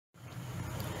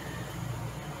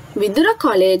Vidura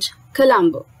College,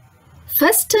 Colombo.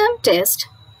 First term test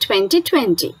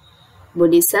 2020.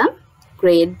 Buddhism,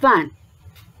 Grade 1.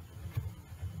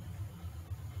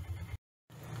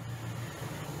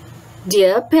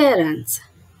 Dear parents,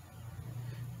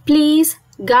 please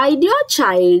guide your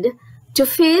child to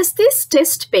face this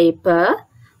test paper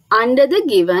under the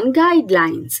given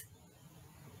guidelines.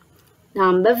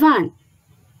 Number 1.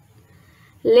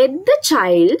 Let the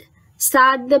child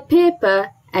start the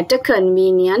paper at a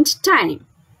convenient time.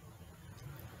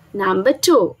 Number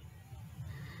 2.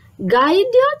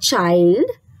 Guide your child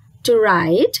to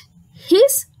write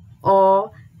his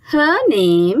or her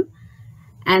name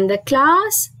and the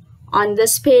class on the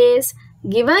space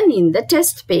given in the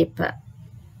test paper.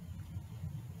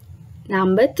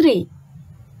 Number 3.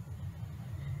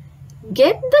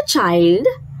 Get the child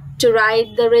to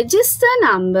write the register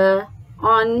number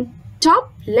on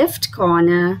top left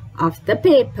corner of the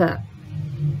paper.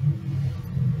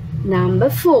 Number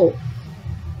 4.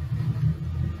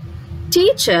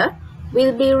 Teacher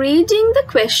will be reading the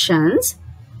questions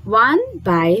one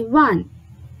by one.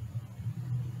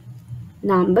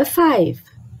 Number 5.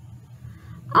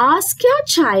 Ask your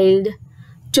child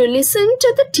to listen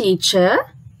to the teacher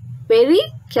very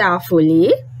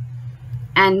carefully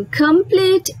and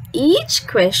complete each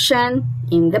question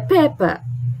in the paper.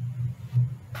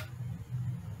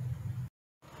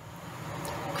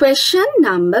 Question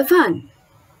number 1.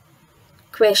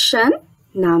 Question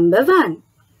number 1.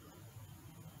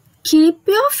 Keep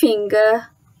your finger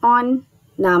on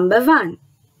number 1.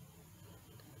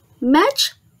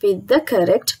 Match with the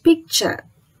correct picture.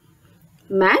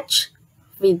 Match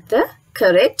with the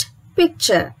correct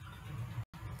picture.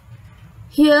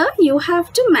 Here you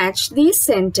have to match these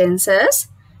sentences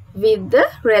with the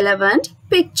relevant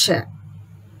picture.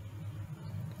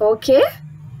 Okay?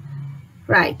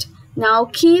 Right. Now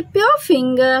keep your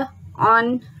finger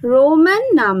on Roman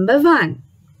number 1.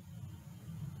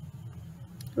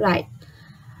 Right.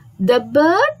 The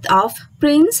birth of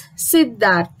Prince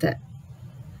Siddhartha.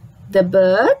 The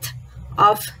birth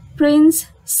of Prince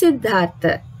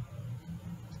Siddhartha.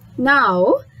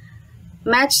 Now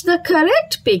match the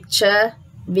correct picture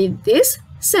with this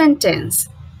sentence.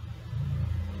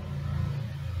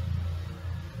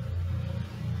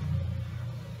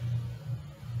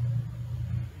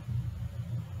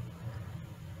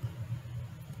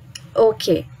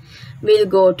 Okay, we'll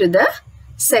go to the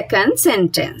second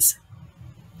sentence.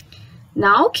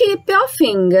 Now keep your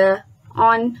finger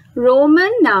on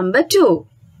Roman number 2.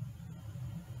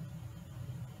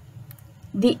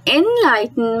 The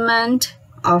enlightenment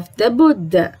of the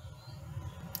Buddha.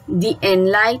 The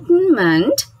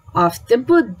enlightenment of the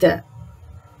Buddha.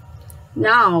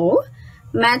 Now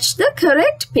match the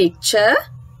correct picture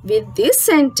with this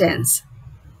sentence.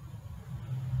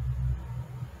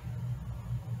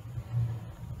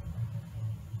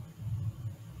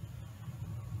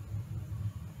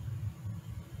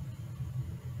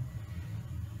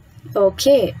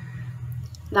 Okay,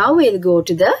 now we'll go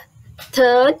to the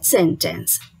third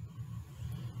sentence.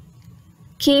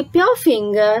 Keep your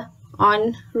finger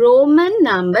on Roman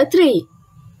number 3.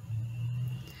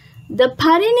 The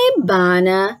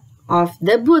Parinibbana of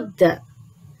the Buddha.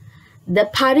 The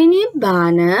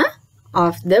Parinibbana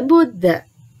of the Buddha.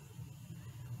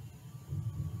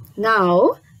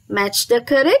 Now match the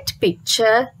correct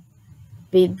picture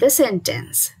with the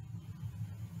sentence.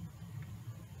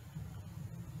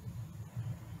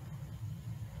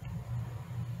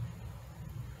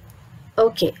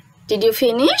 Okay, did you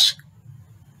finish?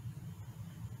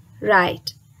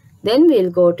 Right. Then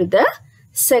we'll go to the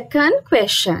second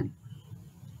question.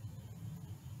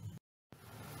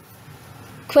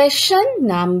 Question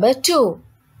number 2.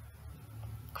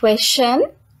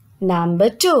 Question number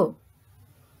 2.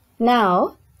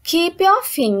 Now keep your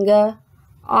finger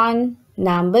on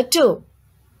number 2.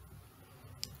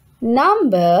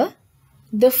 Number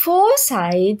the 4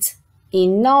 sides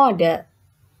in order.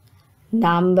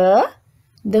 Number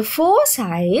the 4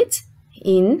 sides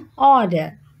in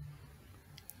order.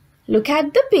 Look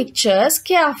at the pictures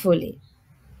carefully.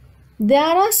 There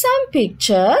are some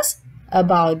pictures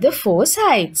about the 4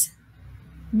 sides,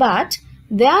 but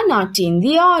they are not in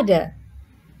the order.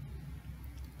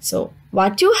 So,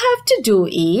 what you have to do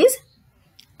is,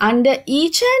 under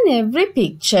each and every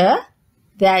picture,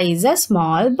 there is a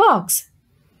small box.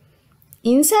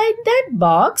 Inside that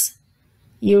box,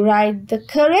 you write the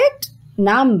correct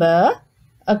number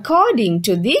according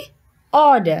to the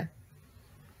order.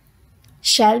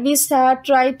 Shall we start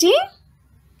writing?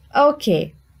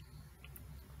 Okay.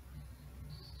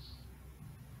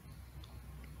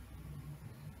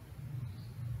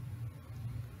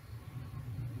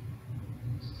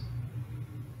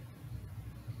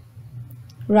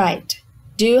 Right.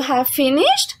 Do you have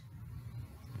finished?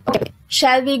 Okay.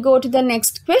 Shall we go to the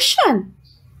next question?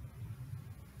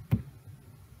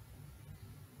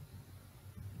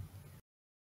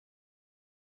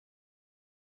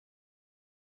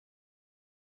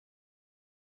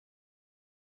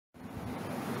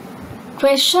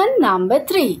 Question number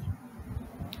 3.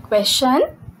 Question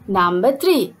number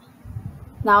 3.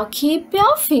 Now keep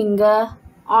your finger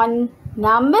on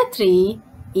number 3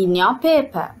 in your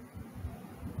paper.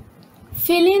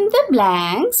 Fill in the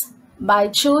blanks by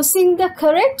choosing the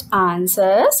correct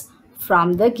answers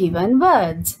from the given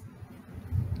words.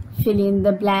 Fill in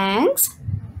the blanks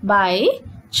by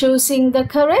choosing the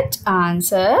correct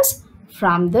answers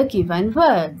from the given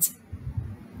words.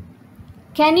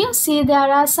 Can you see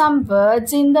there are some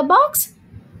words in the box?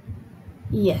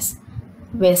 Yes.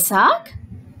 Vesak,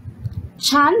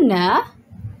 Channa,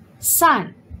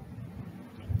 sun.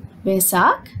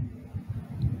 Vesak,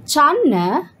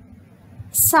 Channa,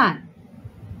 sun.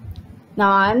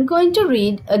 Now I am going to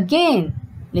read again.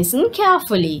 Listen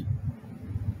carefully.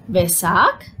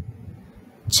 Vesak,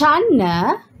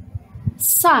 Channa,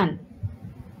 sun.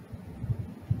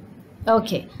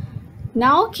 Okay.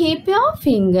 Now keep your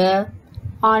finger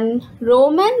on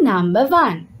Roman number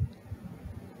 1.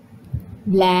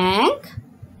 Blank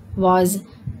was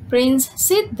Prince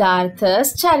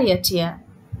Siddhartha's charioteer.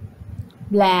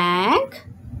 Blank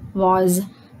was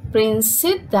Prince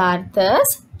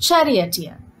Siddhartha's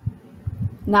charioteer.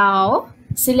 Now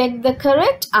select the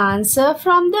correct answer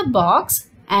from the box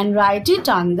and write it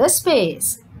on the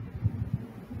space.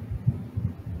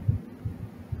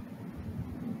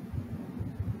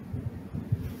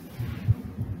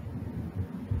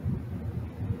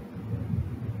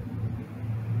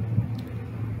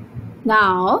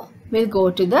 Now we'll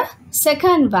go to the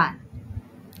second one.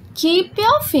 Keep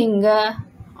your finger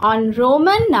on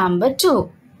Roman number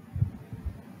 2.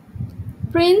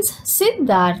 Prince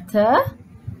Siddhartha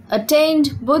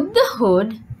attained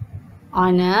Buddhahood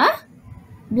on a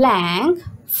blank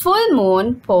full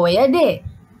moon Poya day.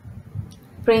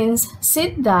 Prince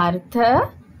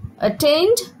Siddhartha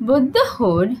attained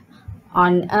Buddhahood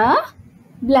on a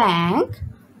blank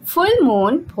full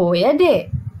moon Poya day.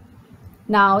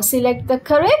 Now select the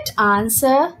correct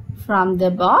answer from the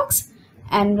box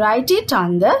and write it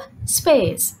on the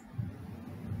space.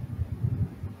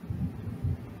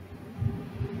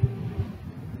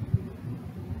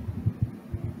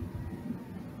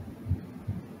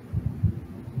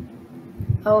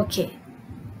 Okay,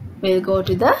 we'll go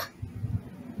to the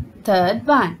third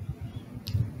one.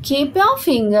 Keep your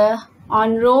finger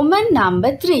on Roman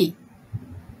number 3.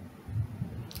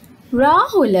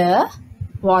 Rahula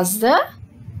was the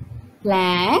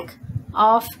blank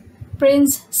of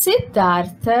Prince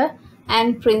Siddhartha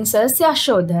and Princess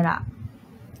Yashodhara.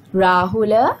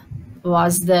 Rahula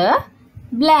was the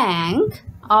blank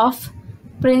of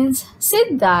Prince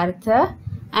Siddhartha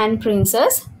and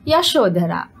Princess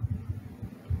Yashodhara.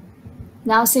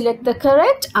 Now select the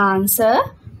correct answer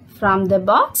from the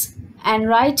box and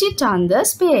write it on the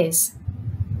space.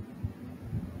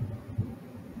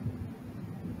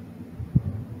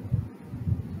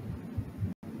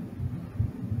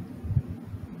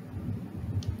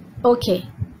 Okay,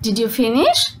 did you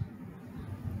finish?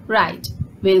 Right,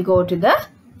 we'll go to the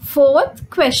fourth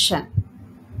question.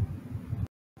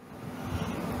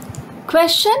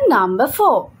 Question number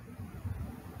 4.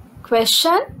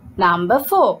 Question number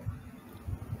 4.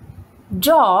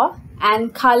 Draw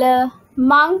and color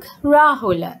monk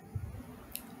Rahula.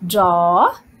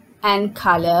 Draw and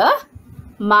color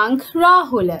monk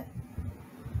Rahula.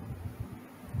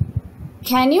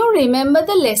 Can you remember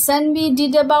the lesson we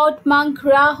did about monk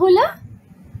Rahula?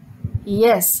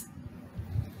 Yes.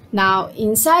 Now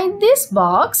inside this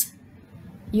box,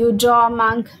 you draw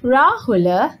monk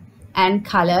Rahula and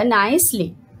color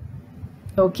nicely.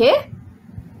 Okay?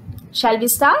 Shall we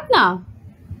start now?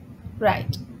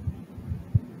 Right.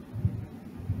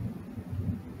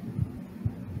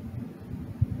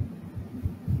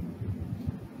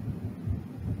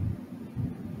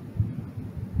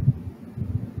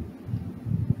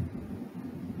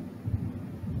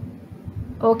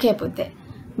 Okay, Putte.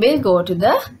 We'll go to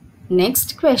the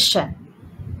next question.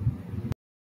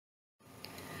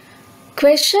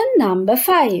 Question number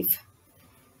 5.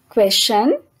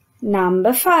 Question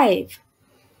number 5.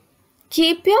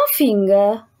 Keep your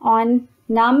finger on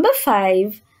number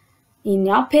 5 in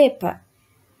your paper.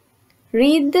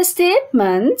 Read the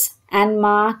statements and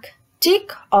mark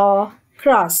tick or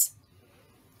cross.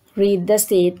 Read the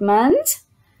statements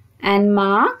and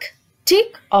mark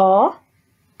tick or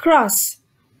cross.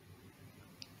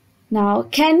 Now,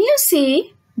 can you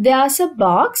see there's a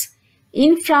box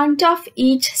in front of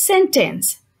each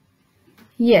sentence?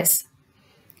 Yes.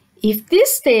 If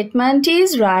this statement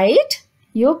is right,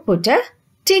 you put a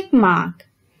tick mark.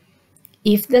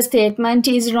 If the statement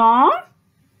is wrong,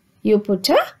 you put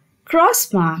a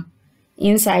cross mark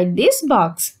inside this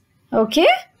box. Okay?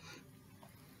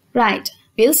 Right,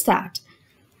 we'll start.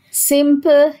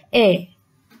 Simple A.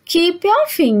 Keep your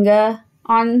finger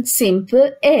on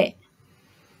simple A.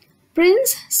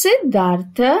 Prince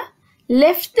Siddhartha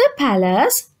left the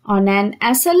palace on an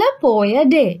Asalapoya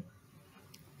day.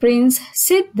 Prince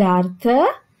Siddhartha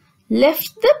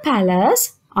left the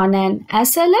palace on an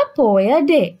Asalapoya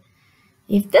day.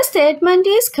 If the statement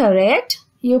is correct,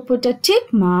 you put a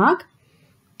tick mark,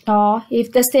 or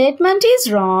if the statement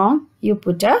is wrong, you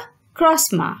put a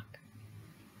cross mark.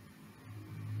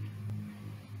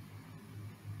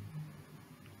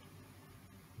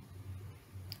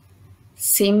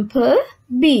 Simple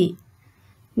B.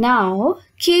 Now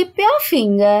keep your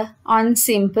finger on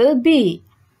simple B.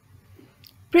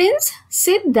 Prince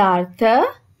Siddhartha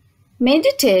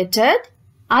meditated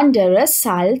under a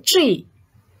sal tree.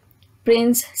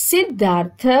 Prince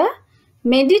Siddhartha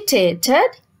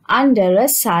meditated under a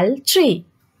sal tree.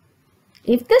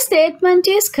 If the statement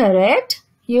is correct,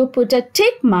 you put a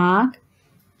tick mark.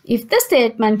 If the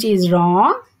statement is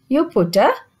wrong, you put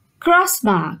a cross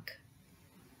mark.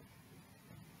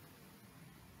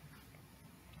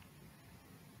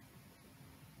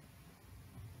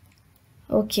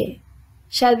 Okay,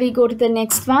 shall we go to the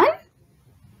next one?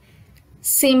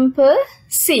 Simple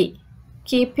C.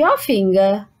 Keep your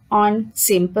finger on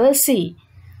simple C.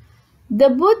 The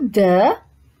Buddha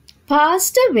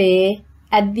passed away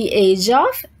at the age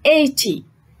of 80.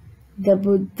 The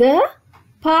Buddha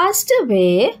passed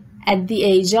away at the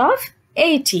age of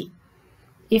 80.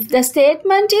 If the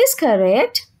statement is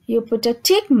correct, you put a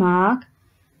tick mark.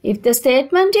 If the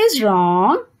statement is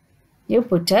wrong, you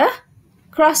put a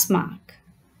cross mark.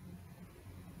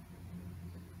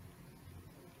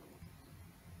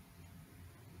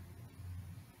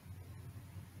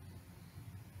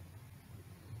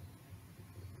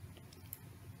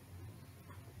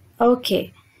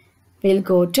 Okay, we'll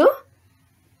go to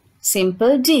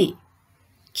simple D.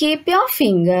 Keep your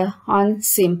finger on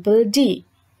simple D.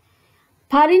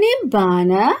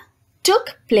 Parinibbana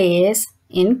took place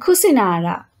in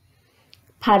Kusinara.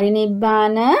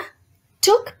 Parinibbana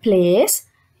took place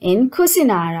in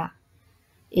Kusinara.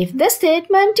 If the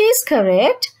statement is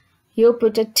correct, you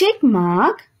put a tick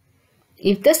mark.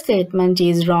 If the statement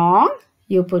is wrong,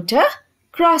 you put a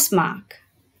cross mark.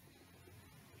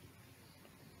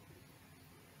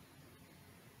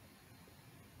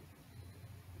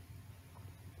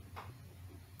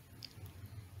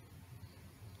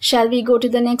 Shall we go to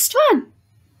the next one?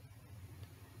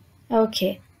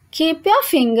 Okay. Keep your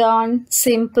finger on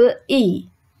simple E.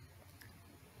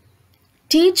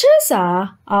 Teachers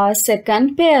are our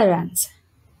second parents.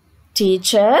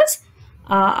 Teachers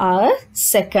are our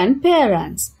second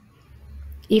parents.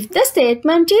 If the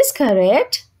statement is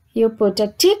correct, you put a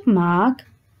tick mark.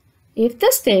 If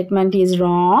the statement is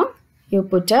wrong, you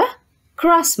put a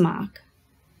cross mark.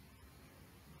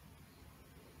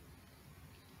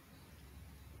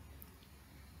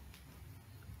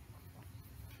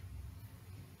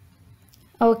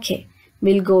 Okay,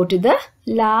 we'll go to the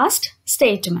last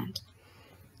statement.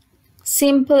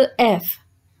 Simple F.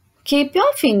 Keep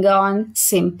your finger on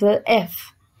simple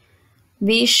F.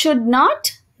 We should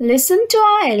not listen to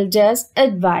our elders'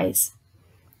 advice.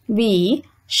 We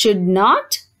should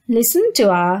not listen to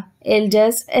our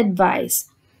elders' advice.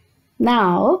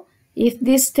 Now, if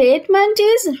this statement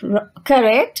is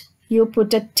correct, you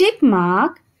put a tick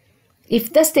mark.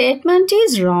 If the statement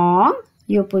is wrong,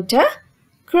 you put a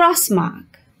cross mark.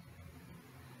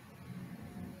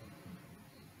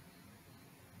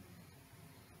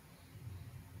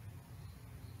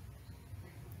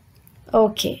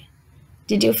 Okay,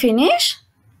 did you finish?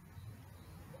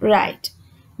 Right,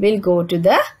 we'll go to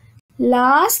the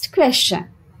last question.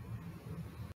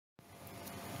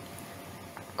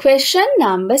 Question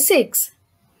number 6.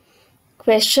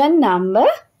 Question number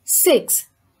 6.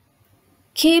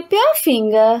 Keep your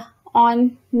finger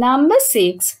on number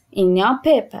 6 in your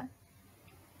paper.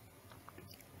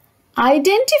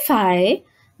 Identify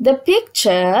the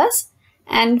pictures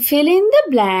and fill in the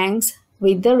blanks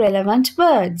with the relevant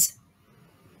words.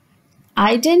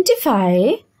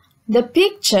 Identify the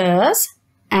pictures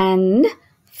and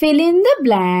fill in the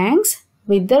blanks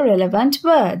with the relevant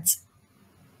words.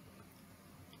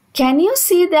 Can you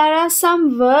see there are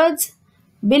some words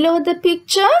below the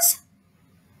pictures?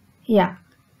 Yeah.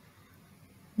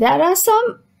 There are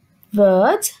some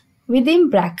words within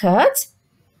brackets.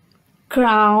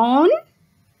 Crown,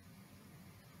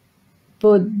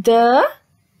 Buddha,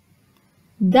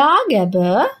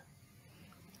 Dagaba,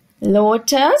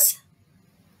 lotus,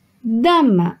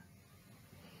 Dhamma.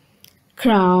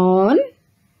 Crown,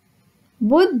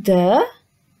 Buddha,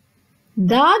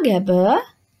 Dagaba,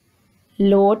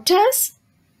 lotus,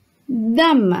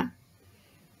 Dhamma.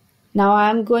 Now I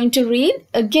am going to read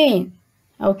again.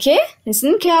 Okay,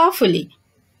 listen carefully.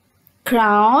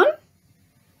 Crown,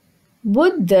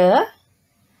 Buddha,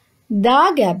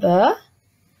 Dagaba,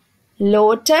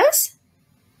 lotus,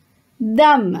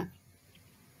 Dhamma.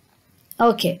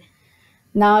 Okay,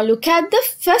 now look at the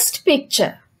first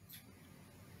picture.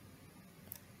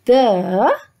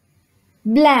 The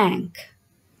blank.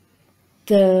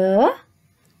 The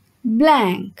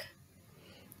blank.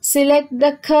 Select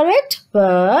the correct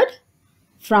word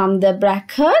from the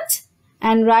brackets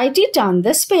and write it on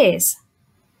the space.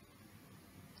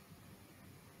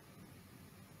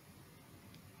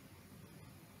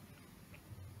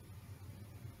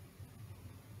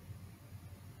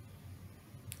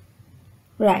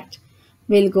 Right.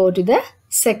 We'll go to the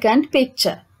second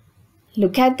picture.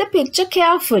 Look at the picture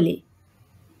carefully.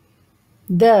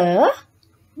 The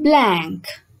blank.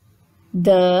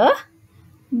 The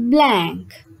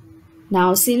blank.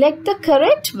 Now select the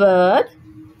correct word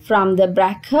from the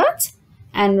brackets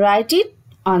and write it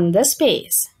on the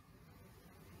space.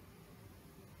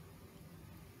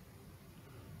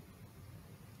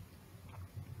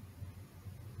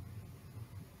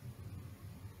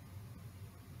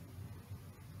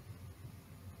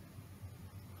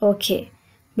 Okay,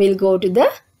 we'll go to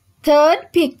the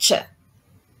third picture.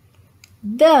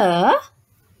 The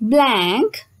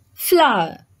blank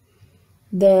flower.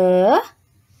 The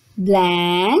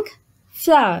blank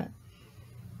flower.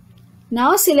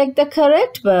 Now select the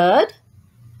correct word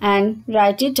and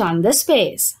write it on the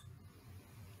space.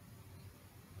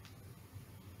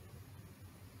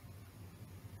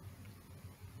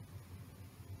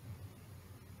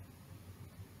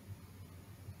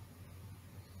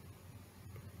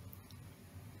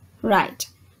 Right,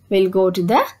 we'll go to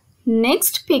the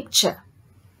next picture.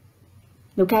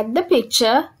 Look at the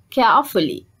picture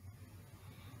carefully.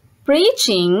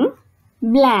 Preaching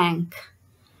blank.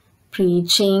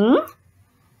 Preaching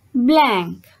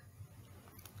blank.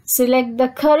 Select the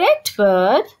correct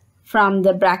word from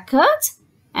the brackets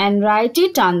and write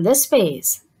it on the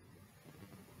space.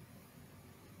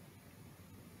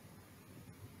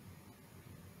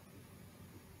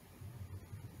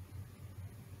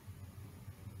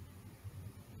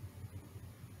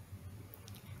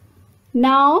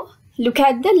 Now look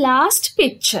at the last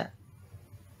picture.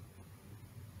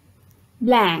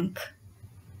 Blank.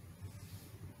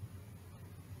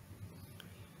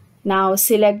 Now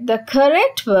select the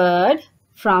correct word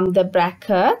from the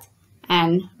bracket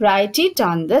and write it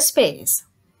on the space.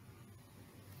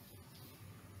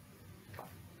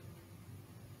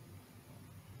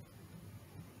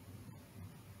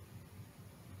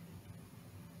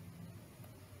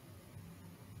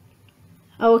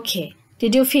 Okay,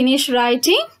 did you finish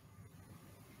writing?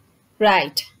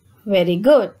 Right, very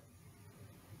good.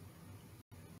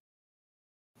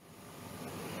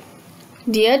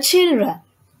 Dear children,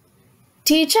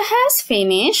 teacher has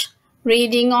finished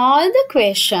reading all the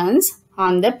questions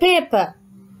on the paper.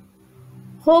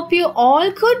 Hope you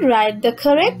all could write the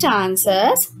correct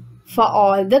answers for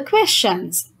all the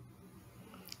questions.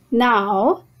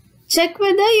 Now, check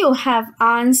whether you have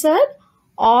answered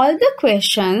all the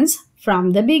questions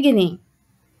from the beginning.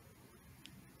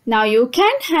 Now you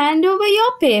can hand over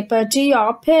your paper to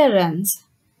your parents.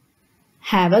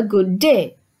 Have a good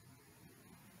day.